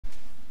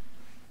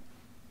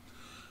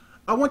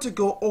I want to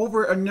go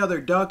over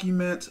another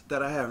document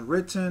that I have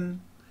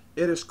written.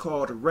 It is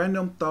called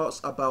Random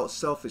Thoughts About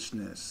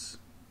Selfishness.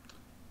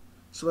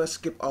 So let's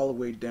skip all the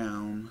way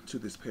down to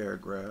this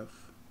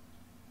paragraph.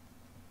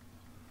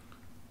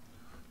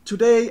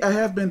 Today I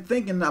have been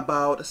thinking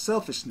about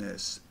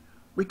selfishness,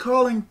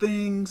 recalling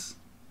things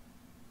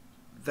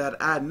that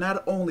I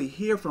not only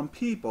hear from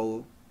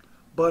people,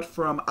 but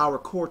from our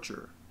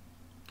culture.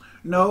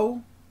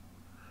 No,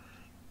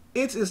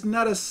 it is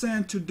not a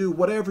sin to do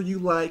whatever you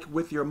like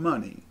with your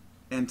money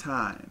and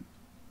time,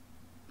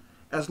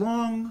 as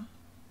long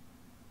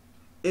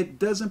it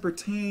doesn't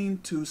pertain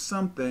to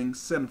something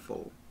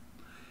sinful.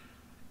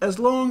 As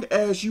long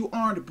as you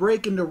aren't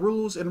breaking the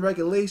rules and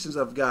regulations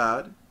of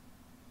God.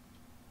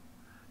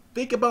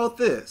 Think about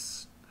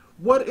this.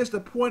 What is the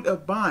point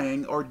of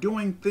buying or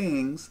doing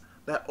things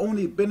that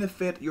only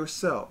benefit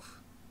yourself?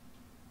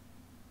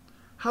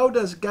 How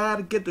does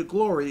God get the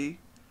glory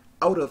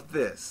out of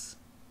this?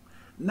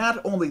 Not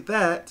only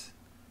that,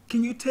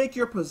 can you take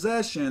your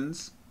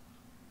possessions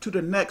to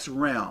the next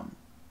realm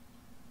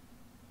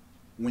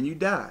when you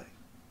die?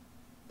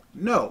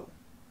 No.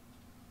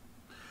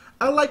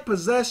 I like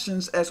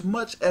possessions as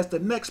much as the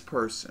next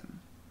person.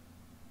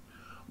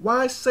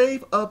 Why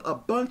save up a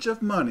bunch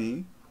of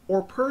money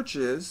or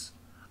purchase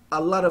a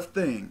lot of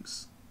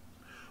things,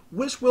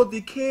 which will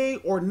decay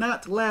or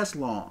not last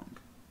long?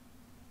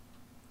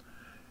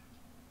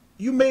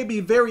 You may be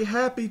very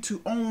happy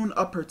to own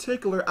a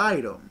particular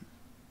item.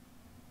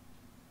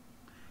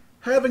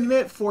 Having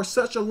it for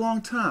such a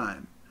long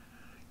time,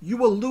 you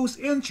will lose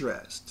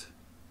interest.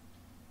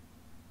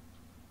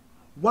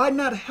 Why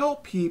not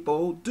help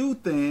people do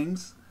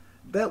things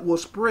that will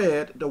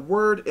spread the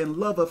word and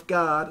love of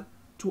God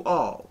to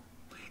all?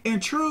 In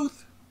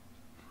truth,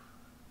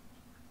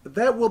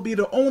 that will be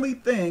the only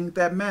thing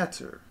that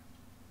matters.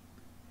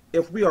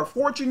 If we are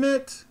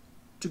fortunate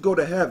to go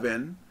to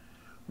heaven,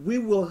 we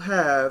will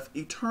have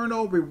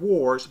eternal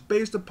rewards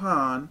based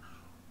upon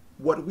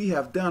what we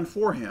have done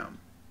for Him.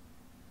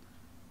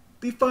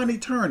 Define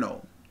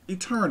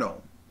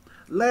eternal,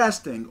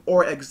 lasting,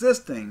 or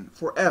existing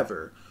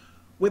forever,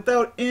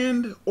 without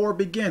end or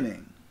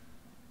beginning.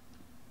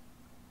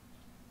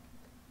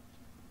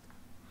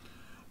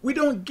 We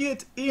don't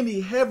get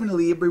any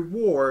heavenly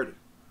reward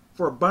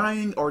for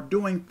buying or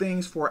doing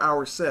things for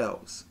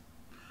ourselves,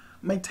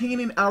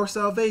 maintaining our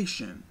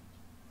salvation.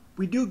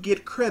 We do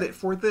get credit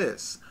for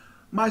this.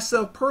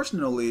 Myself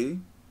personally,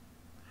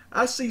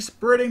 I see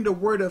spreading the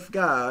word of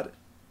God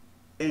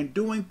and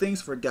doing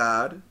things for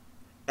God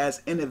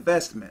as an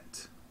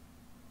investment.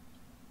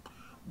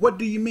 What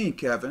do you mean,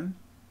 Kevin?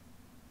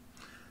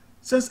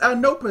 Since I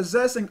know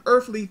possessing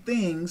earthly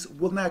things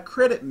will not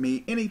credit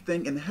me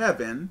anything in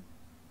heaven,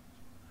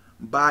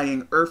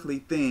 buying earthly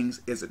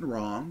things isn't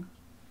wrong.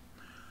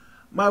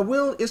 My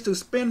will is to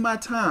spend my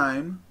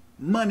time,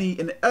 money,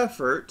 and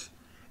effort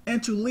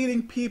into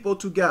leading people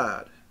to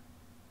God.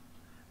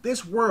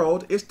 This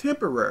world is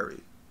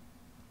temporary.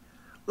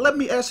 Let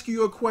me ask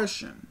you a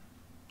question.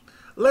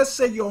 Let's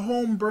say your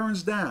home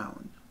burns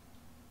down.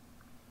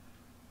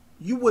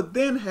 You would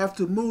then have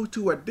to move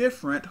to a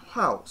different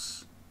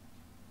house.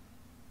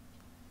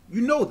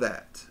 You know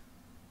that.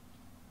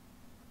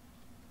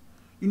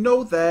 You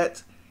know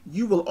that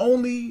you will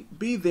only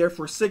be there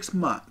for 6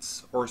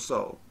 months or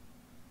so.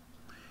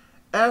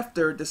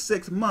 After the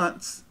 6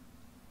 months,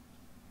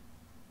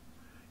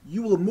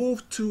 you will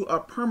move to a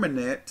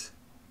permanent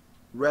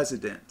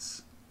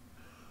residence.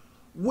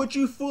 Would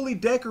you fully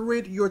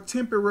decorate your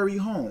temporary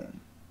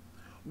home?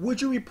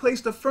 Would you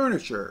replace the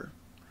furniture,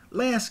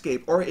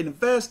 landscape, or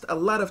invest a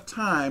lot of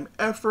time,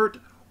 effort,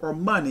 or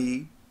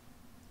money,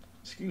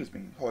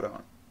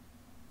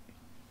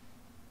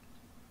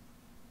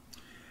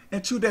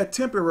 into that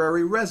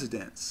temporary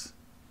residence?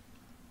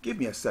 Give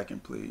me a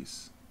second,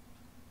 please.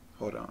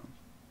 Hold on.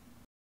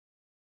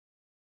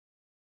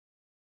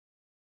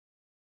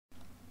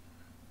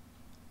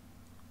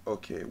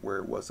 Okay,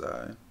 where was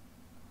I?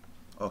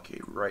 Okay,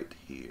 right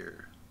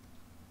here.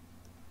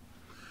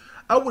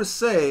 I would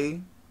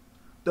say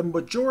the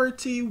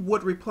majority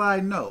would reply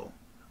no.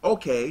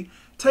 Okay,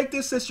 take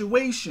this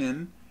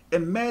situation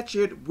and match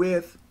it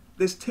with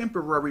this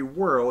temporary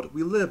world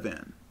we live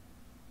in.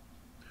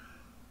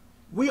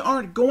 We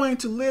aren't going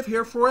to live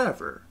here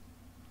forever.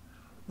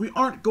 We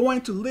aren't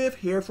going to live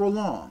here for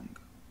long.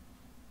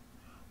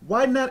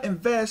 Why not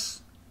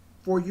invest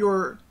for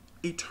your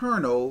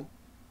eternal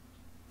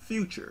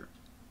future?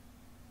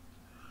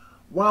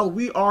 While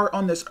we are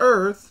on this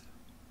earth,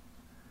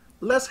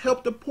 let's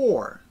help the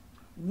poor,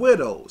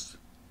 widows,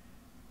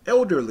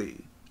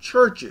 elderly,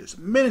 churches,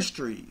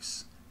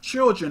 ministries,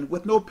 children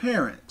with no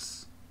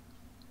parents,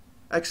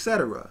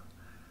 etc.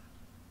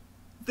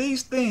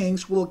 These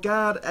things will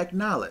God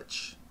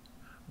acknowledge.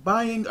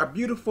 Buying a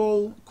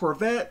beautiful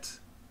Corvette,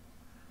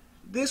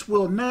 this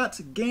will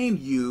not gain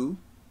you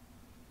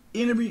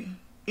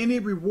any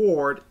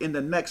reward in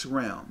the next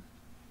realm.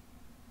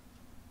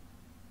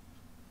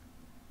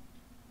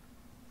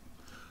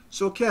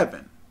 So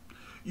Kevin,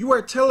 you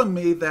are telling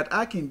me that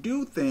I can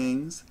do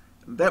things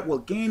that will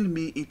gain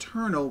me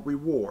eternal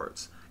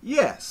rewards.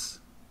 Yes,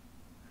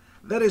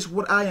 that is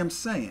what I am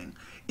saying.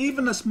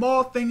 Even the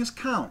small things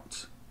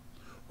count.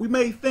 We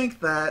may think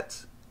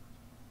that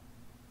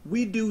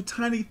we do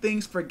tiny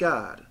things for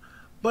God,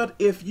 but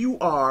if you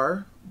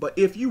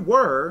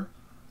were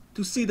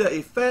to see the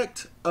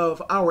effect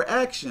of our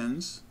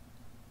actions,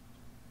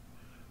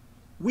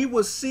 we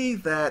will see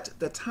that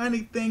the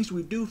tiny things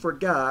we do for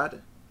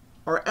God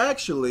are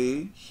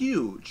actually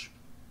huge.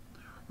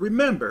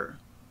 Remember,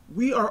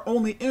 we are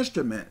only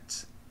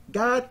instruments.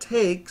 God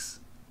takes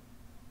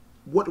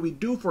what we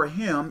do for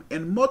Him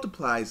and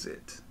multiplies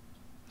it.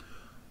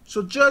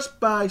 So just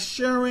by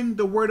sharing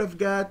the Word of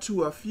God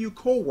to a few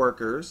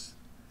co-workers,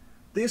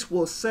 this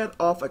will set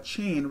off a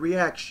chain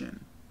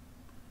reaction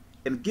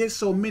and get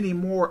so many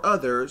more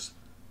others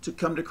to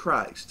come to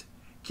Christ.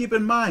 Keep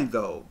in mind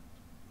though,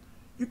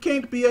 you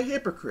can't be a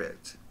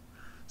hypocrite.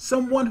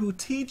 Someone who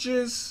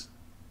teaches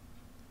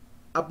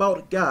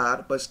about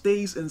God but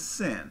stays in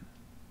sin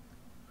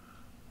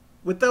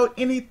without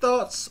any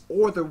thoughts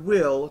or the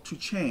will to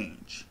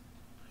change.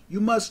 You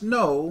must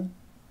know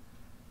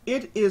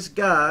it is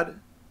God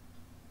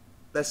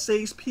that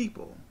saves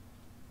people.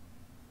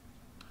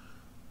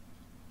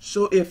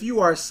 So if you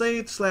are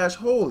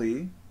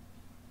saved/holy,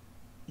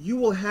 you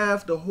will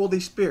have the Holy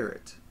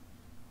Spirit.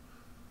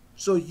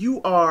 So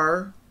you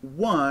are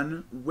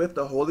one with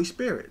the Holy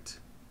Spirit.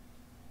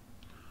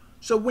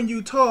 So when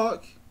you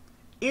talk,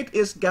 it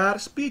is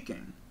God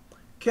speaking.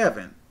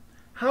 Kevin,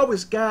 how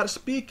is God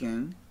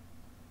speaking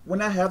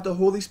when I have the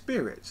Holy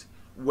Spirit?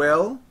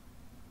 Well,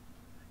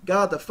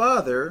 God the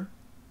Father,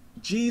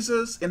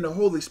 Jesus, and the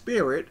Holy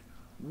Spirit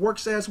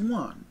works as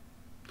one.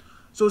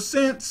 So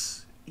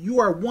since you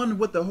are one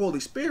with the Holy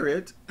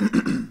Spirit,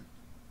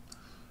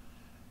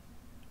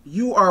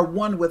 you are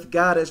one with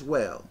God as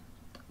well.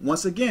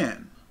 Once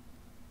again,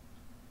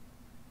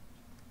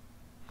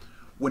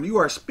 when you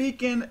are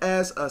speaking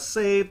as a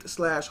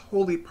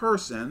saved/holy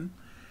person,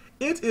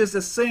 it is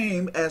the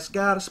same as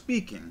God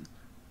speaking.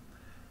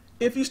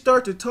 If you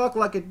start to talk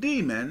like a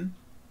demon,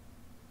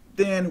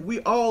 then we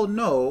all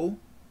know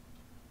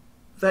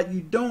that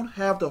you don't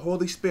have the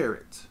Holy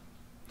Spirit.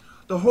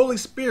 The Holy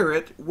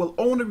Spirit will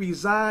only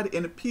reside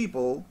in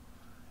people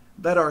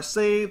that are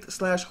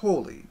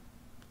saved/holy.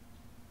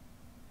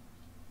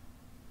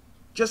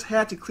 Just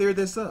had to clear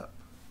this up.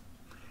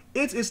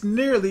 It is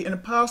nearly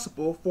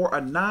impossible for a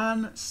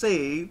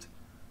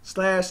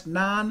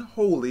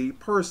non-saved/non-holy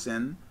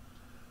person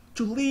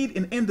to lead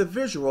an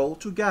individual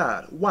to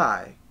God.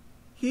 Why?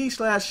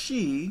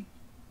 He/she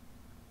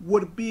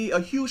would be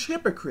a huge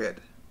hypocrite.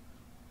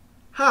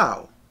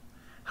 How?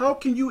 How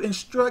can you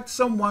instruct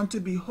someone to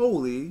be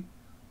holy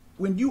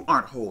when you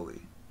aren't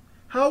holy?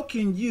 How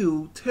can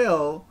you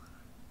tell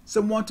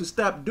someone to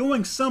stop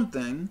doing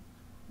something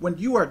when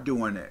you are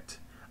doing it?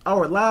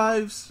 Our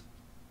lives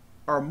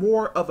are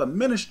more of a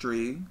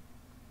ministry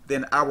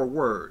than our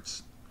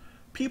words.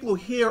 People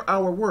hear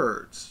our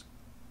words,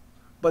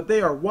 but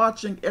they are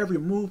watching every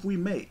move we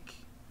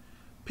make.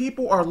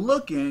 People are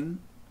looking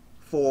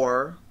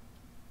for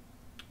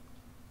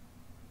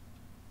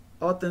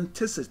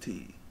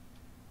authenticity.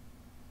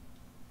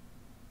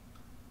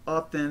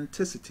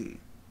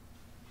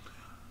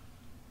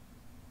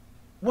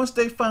 Once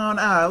they find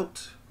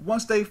out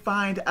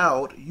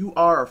you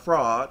are a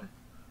fraud,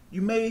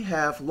 you may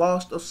have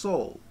lost a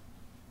soul.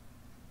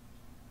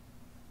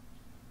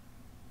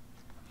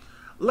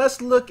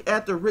 Let's look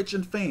at the rich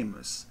and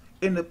famous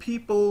and the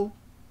people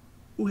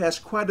who has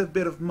quite a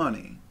bit of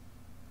money.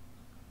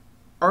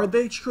 Are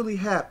they truly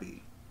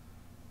happy?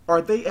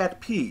 Are they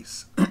at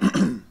peace?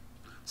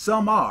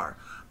 Some are.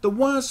 The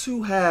ones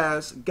who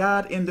has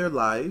God in their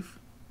life.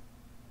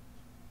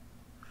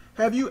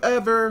 Have you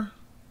ever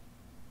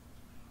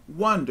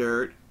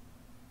wondered,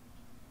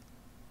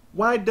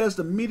 why does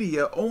the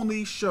media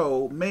only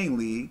show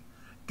mainly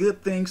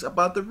good things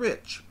about the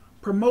rich,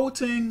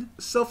 promoting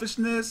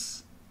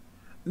selfishness,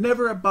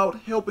 never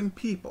about helping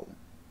people?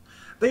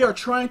 They are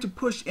trying to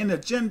push an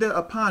agenda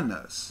upon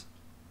us.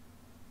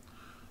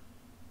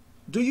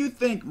 Do you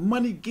think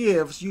money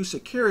gives you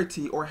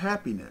security or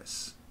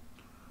happiness?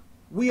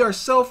 We are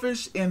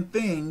selfish in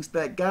things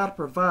that God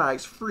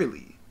provides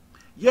freely.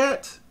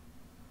 Yet,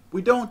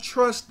 we don't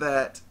trust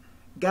that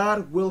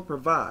God will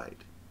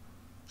provide.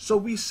 So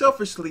we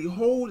selfishly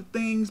hold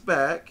things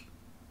back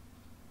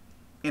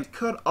and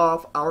cut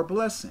off our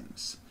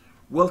blessings.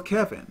 Well,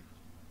 Kevin,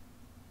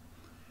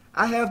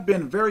 I have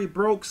been very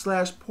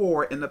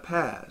broke/poor in the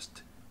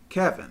past.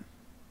 Kevin,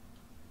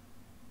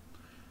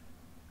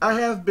 I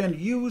have been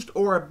used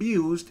or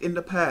abused in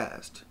the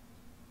past.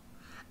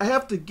 I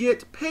have to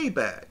get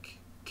payback.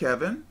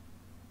 Kevin,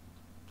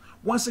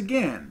 once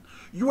again,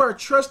 you are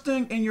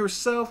trusting in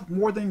yourself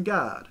more than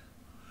God.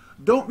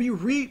 Don't we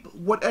reap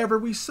whatever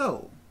we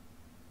sow?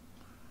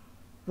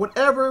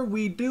 Whatever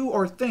we do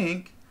or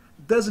think,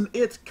 doesn't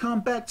it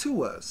come back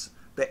to us?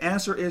 The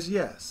answer is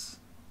yes.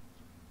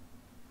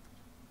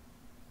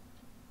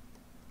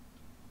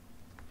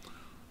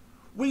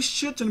 We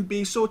shouldn't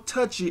be so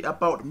touchy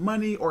about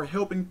money or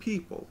helping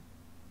people.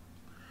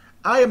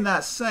 I am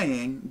not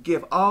saying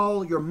give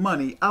all your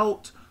money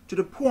out to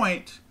the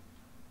point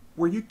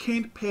where you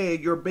can't pay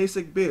your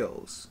basic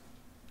bills.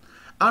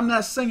 I'm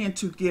not saying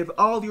to give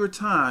all your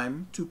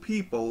time to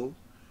people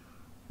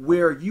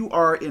where you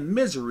are in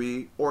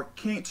misery or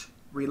can't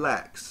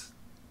relax.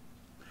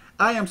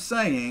 I am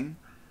saying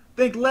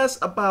think less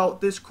about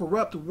this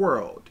corrupt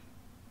world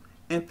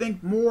and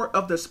think more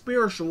of the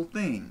spiritual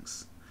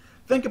things.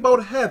 Think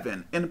about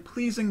heaven and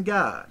pleasing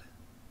God.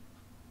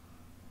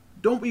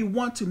 Don't we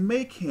want to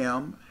make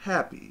him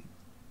happy?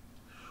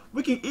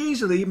 We can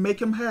easily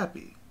make him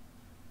happy.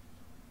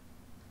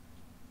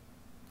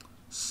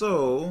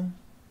 So,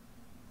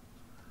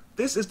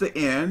 this is the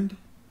end.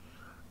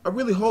 I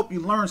really hope you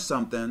learned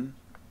something.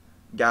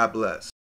 God bless.